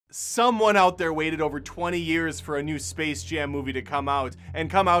Someone out there waited over 20 years for a new Space Jam movie to come out, and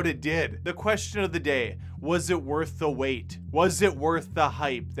come out it did. The question of the day, was it worth the wait? Was it worth the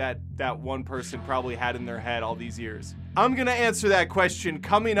hype that one person probably had in their head all these years? I'm gonna answer that question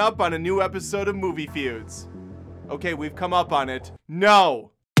coming up on a new episode of Movie Feuds. Okay, we've come up on it.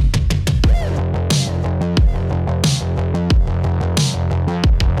 No!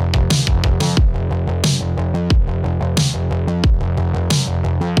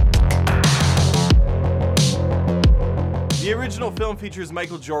 The original film features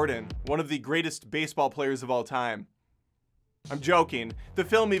Michael Jordan, one of the greatest baseball players of all time. I'm joking. The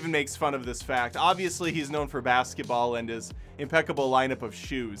film even makes fun of this fact. Obviously, he's known for basketball and his impeccable lineup of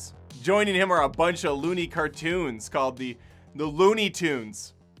shoes. Joining him are a bunch of loony cartoons called the Looney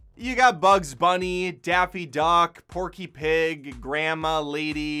Tunes. You got Bugs Bunny, Daffy Duck, Porky Pig, Grandma,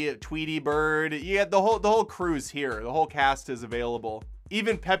 Lady, Tweety Bird. You got the whole crew's here. The whole cast is available.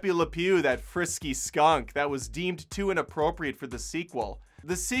 Even Pepe Le Pew, that frisky skunk that was deemed too inappropriate for the sequel.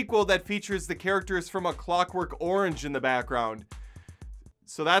 The sequel that features the characters from A Clockwork Orange in the background.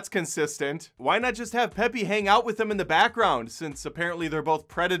 So that's consistent. Why not just have Pepe hang out with them in the background, since apparently they're both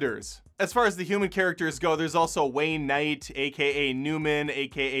predators? As far as the human characters go, there's also Wayne Knight, aka Newman,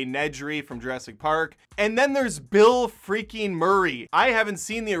 aka Nedry from Jurassic Park. And then there's Bill freaking Murray. I haven't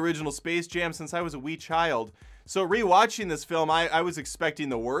seen the original Space Jam since I was a wee child. So rewatching this film, I was expecting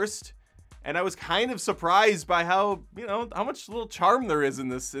the worst, and I was kind of surprised by how, how much little charm there is in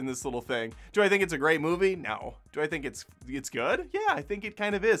this little thing. Do I think it's a great movie? No. Do I think it's good? Yeah, I think it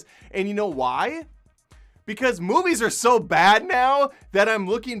kind of is. And you know why? Because movies are so bad now that I'm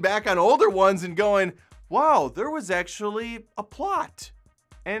looking back on older ones and going, wow, there was actually a plot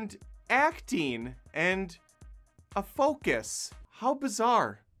and acting and a focus. How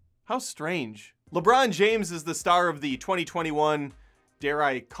bizarre. How strange. LeBron James is the star of the 2021, dare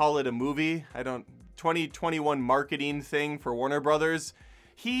I call it a movie? 2021 marketing thing for Warner Brothers.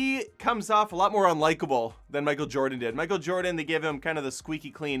 He comes off a lot more unlikable than Michael Jordan did. Michael Jordan, they give him kind of the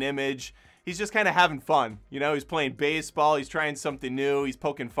squeaky clean image. He's just kind of having fun. He's playing baseball. He's trying something new. He's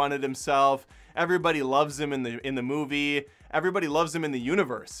poking fun at himself. Everybody loves him in the movie. Everybody loves him in the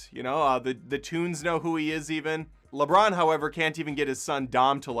universe. The Tunes know who he is even. LeBron, however, can't even get his son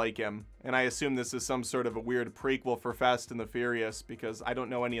Dom to like him. And I assume this is some sort of a weird prequel for Fast and the Furious, because I don't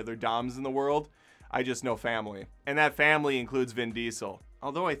know any other Doms in the world. I just know family. And that family includes Vin Diesel.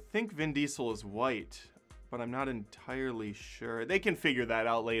 Although I think Vin Diesel is white, but I'm not entirely sure. They can figure that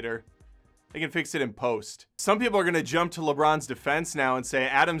out later. They can fix it in post. Some people are going to jump to LeBron's defense now and say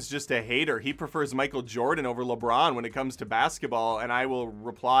Adam's just a hater. He prefers Michael Jordan over LeBron when it comes to basketball. And I will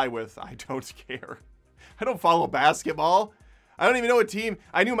reply with, I don't care. I don't follow basketball. I don't even know what team.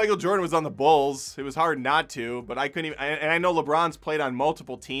 I knew Michael Jordan was on the Bulls. It was hard not to, but I couldn't even, and I know LeBron's played on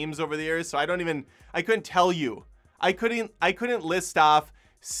multiple teams over the years, so I couldn't tell you. I couldn't list off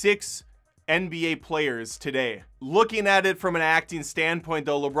 6 NBA players today. Looking at it from an acting standpoint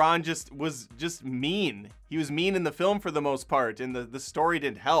though, LeBron was mean. He was mean in the film for the most part, and the story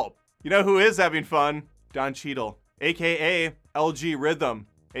didn't help. You know who is having fun? Don Cheadle, aka LG Rhythm,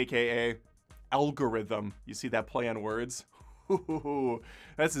 aka Algorithm. You see that play on words? Ooh,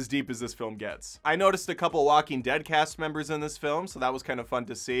 that's as deep as this film gets. I noticed a couple Walking Dead cast members in this film, so that was kind of fun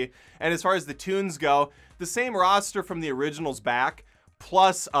to see. And as far as the tunes go, the same roster from the original's back,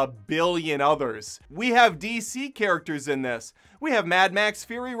 plus a billion others. We have DC characters in this. We have Mad Max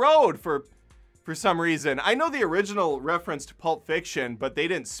Fury Road for some reason. I know the original referenced Pulp Fiction, but they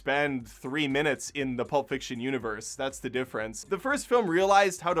didn't spend 3 minutes in the Pulp Fiction universe. That's the difference. The first film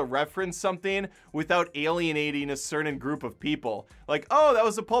realized how to reference something without alienating a certain group of people. Like, oh, that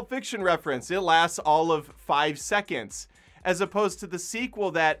was a Pulp Fiction reference. It lasts all of 5 seconds. As opposed to the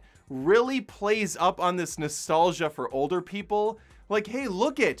sequel that really plays up on this nostalgia for older people. Like, hey,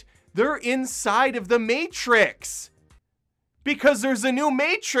 look it, they're inside of the Matrix. Because there's a new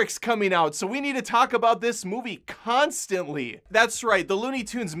Matrix coming out, so we need to talk about this movie constantly. That's right, the Looney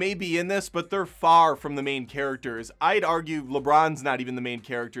Tunes may be in this, but they're far from the main characters. I'd argue LeBron's not even the main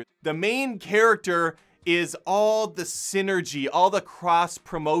character. The main character is all the synergy, all the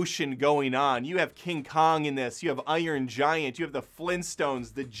cross-promotion going on. You have King Kong in this, you have Iron Giant, you have the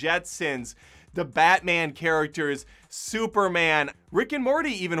Flintstones, the Jetsons, the Batman characters, Superman. Rick and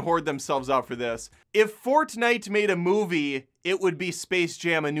Morty even hoard themselves out for this. If Fortnite made a movie, it would be Space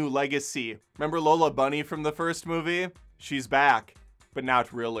Jam: A New Legacy. Remember Lola Bunny from the first movie? She's back, but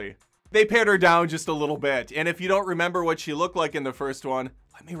not really. They pared her down just a little bit, and if you don't remember what she looked like in the first one,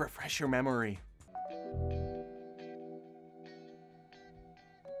 let me refresh your memory.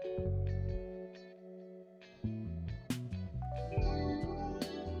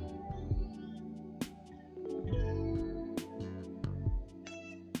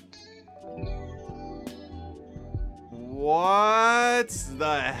 What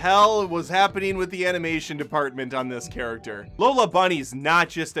the hell was happening with the animation department on this character? Lola Bunny's not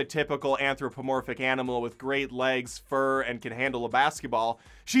just a typical anthropomorphic animal with great legs, fur, and can handle a basketball.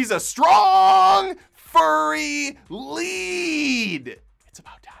 She's a strong, furry lead. It's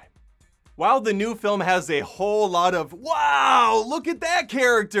about time. While the new film has a whole lot of, wow, look at that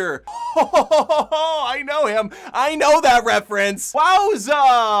character. Oh, I know him. I know that reference.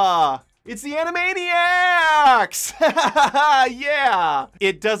 Wowza. It's the Animaniacs! Yeah!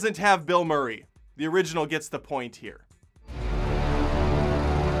 It doesn't have Bill Murray. The original gets the point here.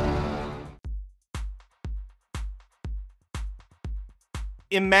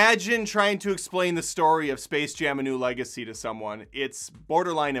 Imagine trying to explain the story of Space Jam: A New Legacy to someone. It's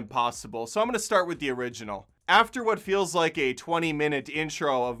borderline impossible, so I'm gonna start with the original. After what feels like a 20-minute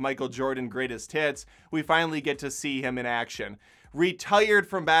intro of Michael Jordan greatest hits, we finally get to see him in action. Retired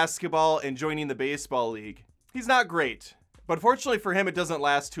from basketball and joining the baseball league. He's not great, but fortunately for him, it doesn't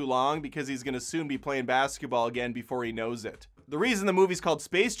last too long because he's gonna soon be playing basketball again before he knows it. The reason the movie's called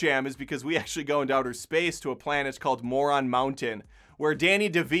Space Jam is because we actually go into outer space to a planet called Moron Mountain, where Danny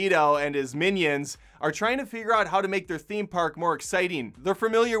DeVito and his minions are trying to figure out how to make their theme park more exciting. They're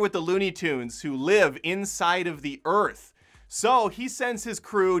familiar with the Looney Tunes who live inside of the Earth. So he sends his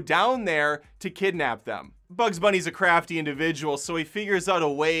crew down there to kidnap them. Bugs Bunny's a crafty individual, so he figures out a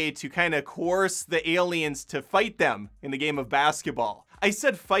way to kind of coerce the aliens to fight them in the game of basketball. I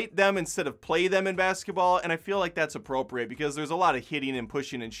said fight them instead of play them in basketball, and I feel like that's appropriate because there's a lot of hitting and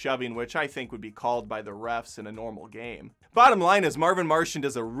pushing and shoving, which I think would be called by the refs in a normal game. Bottom line is Marvin Martian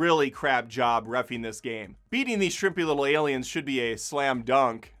does a really crap job reffing this game. Beating these shrimpy little aliens should be a slam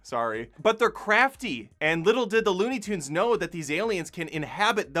dunk, sorry. But they're crafty, and little did the Looney Tunes know that these aliens can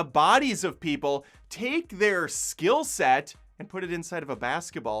inhabit the bodies of people, take their skill set, and put it inside of a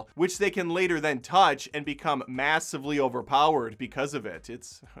basketball, which they can later then touch and become massively overpowered because of it.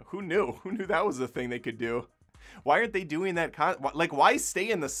 Who knew? Who knew that was a thing they could do? Why aren't they doing that? Like, why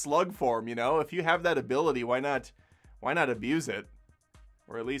stay in the slug form, you know? If you have that ability, why not abuse it?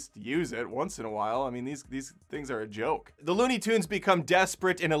 Or at least use it once in a while. I mean, these things are a joke. The Looney Tunes become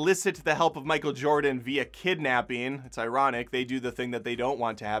desperate and elicit the help of Michael Jordan via kidnapping. It's ironic, they do the thing that they don't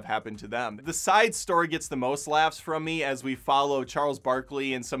want to have happen to them. The side story gets the most laughs from me as we follow Charles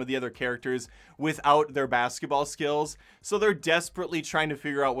Barkley and some of the other characters without their basketball skills. So they're desperately trying to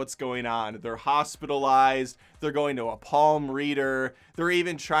figure out what's going on. They're hospitalized, they're going to a palm reader, they're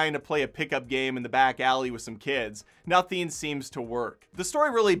even trying to play a pickup game in the back alley with some kids. Nothing seems to work. The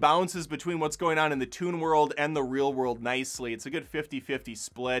story really bounces between what's going on in the toon world and the real world nicely. It's a good 50-50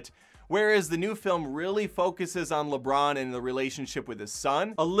 split. Whereas the new film really focuses on LeBron and the relationship with his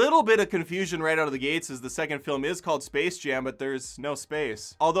son. A little bit of confusion right out of the gates as the second film is called Space Jam, but there's no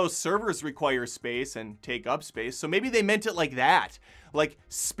space. Although servers require space and take up space, so maybe they meant it like that. Like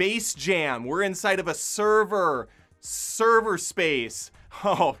Space Jam, we're inside of a server space.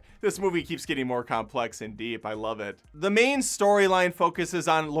 Oh, this movie keeps getting more complex and deep. I love it. The main storyline focuses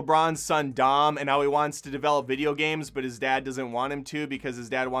on LeBron's son Dom and how he wants to develop video games, but his dad doesn't want him to because his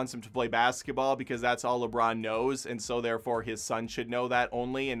dad wants him to play basketball because that's all LeBron knows, and so therefore his son should know that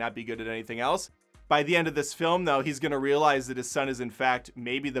only and not be good at anything else. By the end of this film, though, he's going to realize that his son is in fact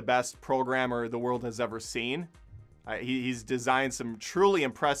maybe the best programmer the world has ever seen. He's designed some truly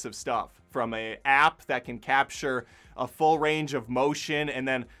impressive stuff, from an app that can capture a full range of motion and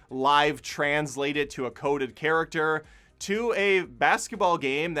then live translate it to a coded character, to a basketball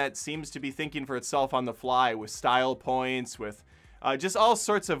game that seems to be thinking for itself on the fly with style points, with just all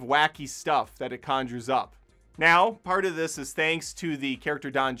sorts of wacky stuff that it conjures up. Now, part of this is thanks to the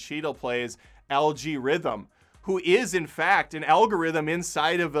character Don Cheadle plays, LG Rhythm, who is in fact an algorithm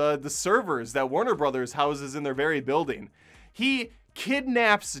inside of the servers that Warner Brothers houses in their very building. He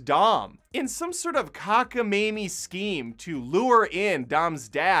kidnaps Dom in some sort of cockamamie scheme to lure in Dom's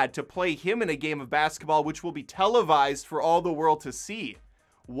dad to play him in a game of basketball, which will be televised for all the world to see.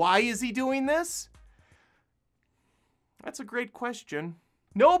 Why is he doing this? That's a great question.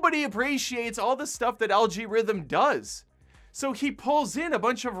 Nobody appreciates all the stuff that LG Rhythm does. So he pulls in a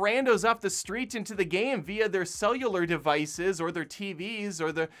bunch of randos off the street into the game via their cellular devices or their TVs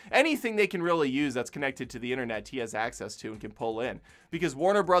or anything they can really use that's connected to the internet he has access to and can pull in. Because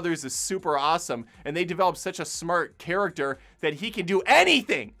Warner Brothers is super awesome and they developed such a smart character that he can do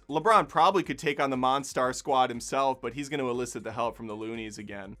anything. LeBron probably could take on the Monstar Squad himself, but he's going to elicit the help from the Loonies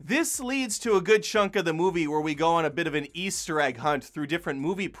again. This leads to a good chunk of the movie where we go on a bit of an Easter egg hunt through different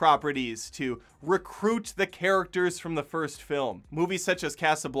movie properties to recruit the characters from the first film. Movies such as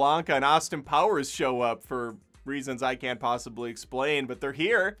Casablanca and Austin Powers show up for reasons I can't possibly explain, but they're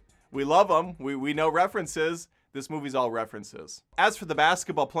here. We love them. We know references. This movie's all references. As for the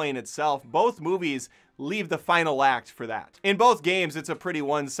basketball playing itself, both movies leave the final act for that. In both games, it's a pretty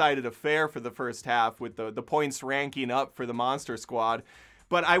one-sided affair for the first half, with the points ranking up for the Monster Squad.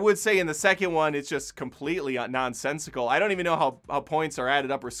 But I would say in the second one, it's just completely nonsensical. I don't even know how points are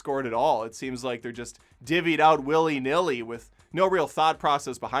added up or scored at all. It seems like they're just divvied out willy-nilly with no real thought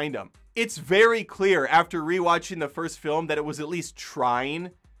process behind them. It's very clear after rewatching the first film that it was at least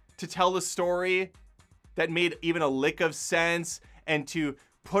trying to tell a story that made even a lick of sense, and to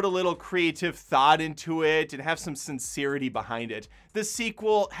put a little creative thought into it and have some sincerity behind it. The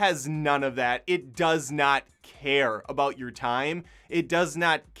sequel has none of that. It does not care about your time. It does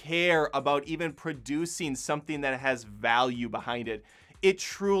not care about even producing something that has value behind it. It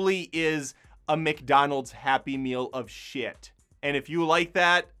truly is a McDonald's Happy Meal of shit. And if you like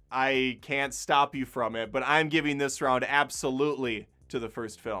that, I can't stop you from it, but I'm giving this round absolutely to the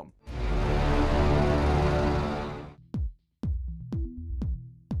first film.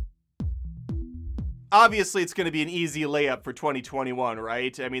 Obviously, it's going to be an easy layup for 2021,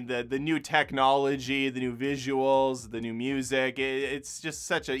 right? I mean, the new technology, the new visuals, the new music, it's just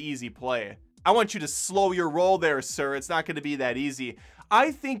such an easy play. I want you to slow your roll there, sir. It's not going to be that easy.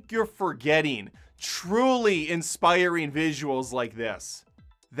 I think you're forgetting truly inspiring visuals like this.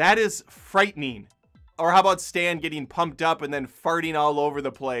 That is frightening. Or how about Stan getting pumped up and then farting all over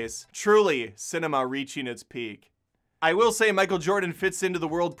the place? Truly, cinema reaching its peak. I will say Michael Jordan fits into the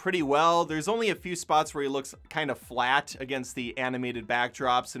world pretty well. There's only a few spots where he looks kind of flat against the animated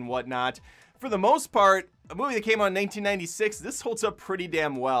backdrops and whatnot. For the most part, a movie that came out in 1996, this holds up pretty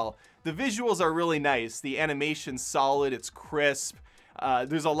damn well. The visuals are really nice. The animation's solid, it's crisp.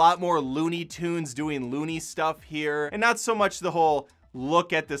 There's a lot more Looney Tunes doing Looney stuff here, and not so much the whole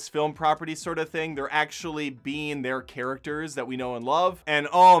look at this film property sort of thing. They're actually being their characters that we know and love. And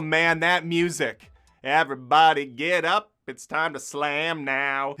oh man, that music. Everybody get up, it's time to slam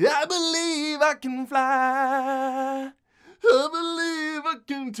now. I believe I can fly. I believe I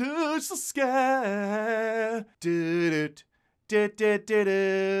can touch the sky.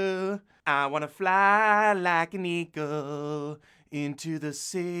 Do-do-do-do-do-do. I wanna fly like an eagle into the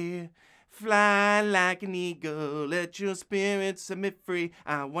sea. Fly like an eagle, let your spirit set me free.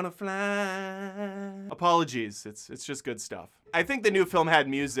 I wanna fly. Apologies, it's just good stuff. I think the new film had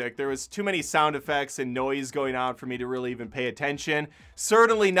music. There was too many sound effects and noise going on for me to really even pay attention.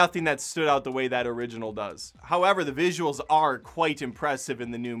 Certainly nothing that stood out the way that original does. However, the visuals are quite impressive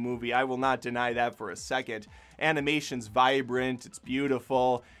in the new movie. I will not deny that for a second. Animation's vibrant, it's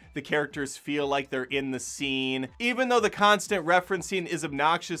beautiful. The characters feel like they're in the scene. Even though the constant referencing is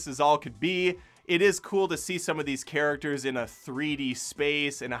obnoxious as all could be, it is cool to see some of these characters in a 3D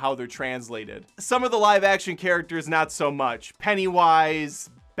space and how they're translated. Some of the live action characters, not so much. Pennywise,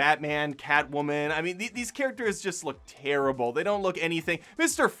 Batman, Catwoman. I mean, these characters just look terrible. They don't look anything.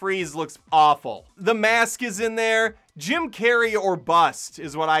 Mr. Freeze looks awful. The Mask is in there. Jim Carrey or bust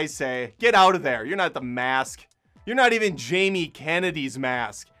is what I say. Get out of there. You're not the Mask. You're not even Jamie Kennedy's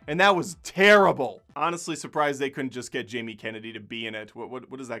Mask. And that was terrible. Honestly surprised they couldn't just get Jamie Kennedy to be in it.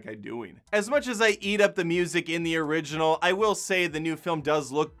 What is that guy doing? As much as I eat up the music in the original, I will say the new film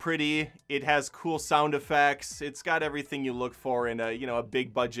does look pretty. It has cool sound effects. It's got everything you look for in a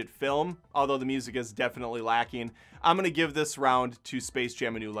big budget film, although the music is definitely lacking. I'm gonna give this round to Space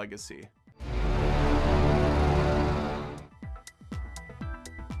Jam: A New Legacy.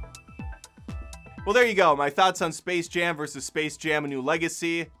 Well, there you go. My thoughts on Space Jam versus Space Jam: A New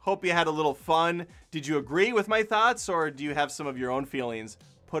Legacy. Hope you had a little fun. Did you agree with my thoughts, or do you have some of your own feelings?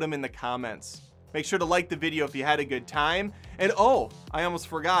 Put them in the comments. Make sure to like the video if you had a good time. And oh, I almost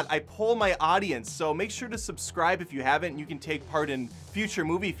forgot. I poll my audience, so make sure to subscribe if you haven't, and you can take part in future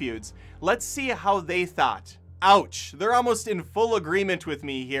movie feuds. Let's see how they thought. Ouch, they're almost in full agreement with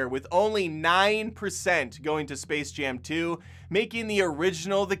me here, with only 9% going to Space Jam 2, making the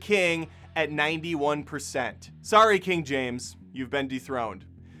original the king at 91%. Sorry, King James, you've been dethroned.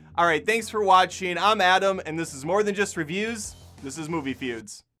 All right, thanks for watching. I'm Adam, and this is more than just reviews. This is Movie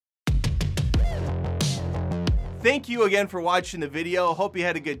Feuds. Thank you again for watching the video. Hope you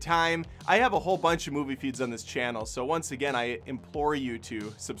had a good time. I have a whole bunch of movie feuds on this channel, so once again, I implore you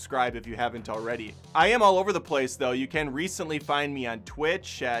to subscribe if you haven't already. I am all over the place, though. You can recently find me on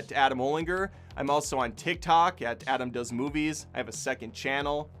Twitch at Adam Olinger. I'm also on TikTok at Adam Does Movies. I have a second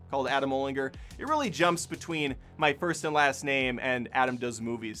channel called Adam Olinger. It really jumps between my first and last name and Adam Does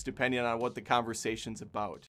Movies, depending on what the conversation's about.